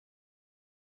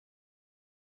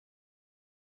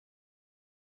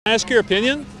Can I ask your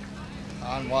opinion?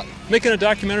 On what? Making a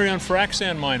documentary on frack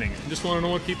sand mining. Just want to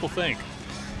know what people think.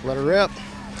 Let it rip.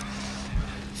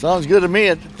 Sounds good to me.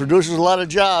 It produces a lot of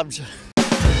jobs.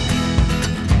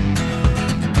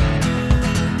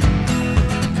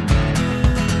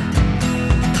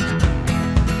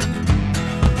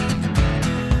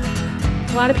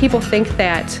 A lot of people think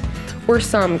that we're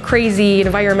some crazy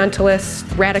environmentalists,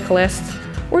 radicalists.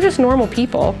 We're just normal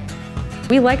people.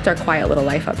 We liked our quiet little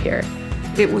life up here.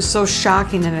 It was so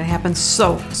shocking and it happened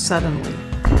so suddenly.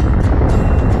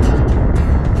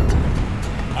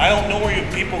 I don't know where you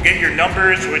people get your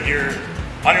numbers with your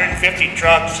 150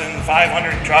 trucks and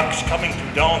 500 trucks coming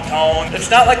through downtown. It's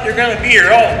not like they're going to be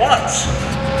here all at once.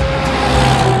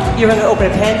 You're going to open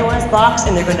a Pandora's box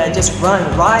and they're going to just run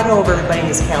right over everybody in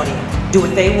this county. Do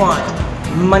what they want.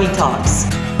 Money talks.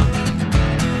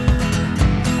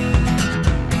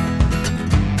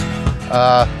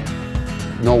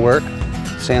 No work.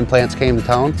 Sand plants came to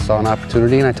town, saw an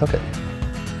opportunity, and I took it.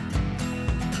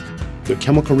 The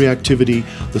chemical reactivity,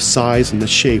 the size, and the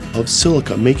shape of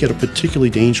silica make it a particularly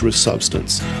dangerous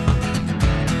substance.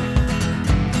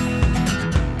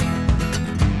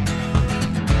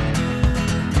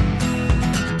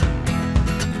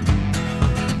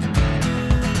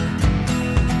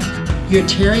 You're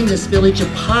tearing this village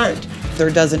apart. There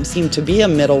doesn't seem to be a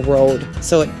middle road,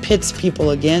 so it pits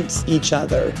people against each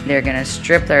other. They're going to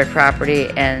strip their property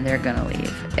and they're going to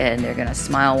leave. And they're going to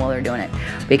smile while they're doing it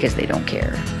because they don't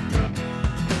care.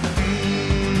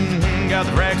 Got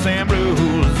the frack sand blues.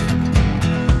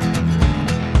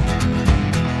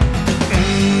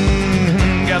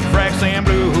 Got the frack sand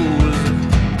blues.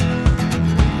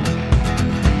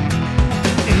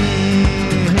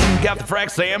 Got the frack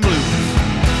sand blues.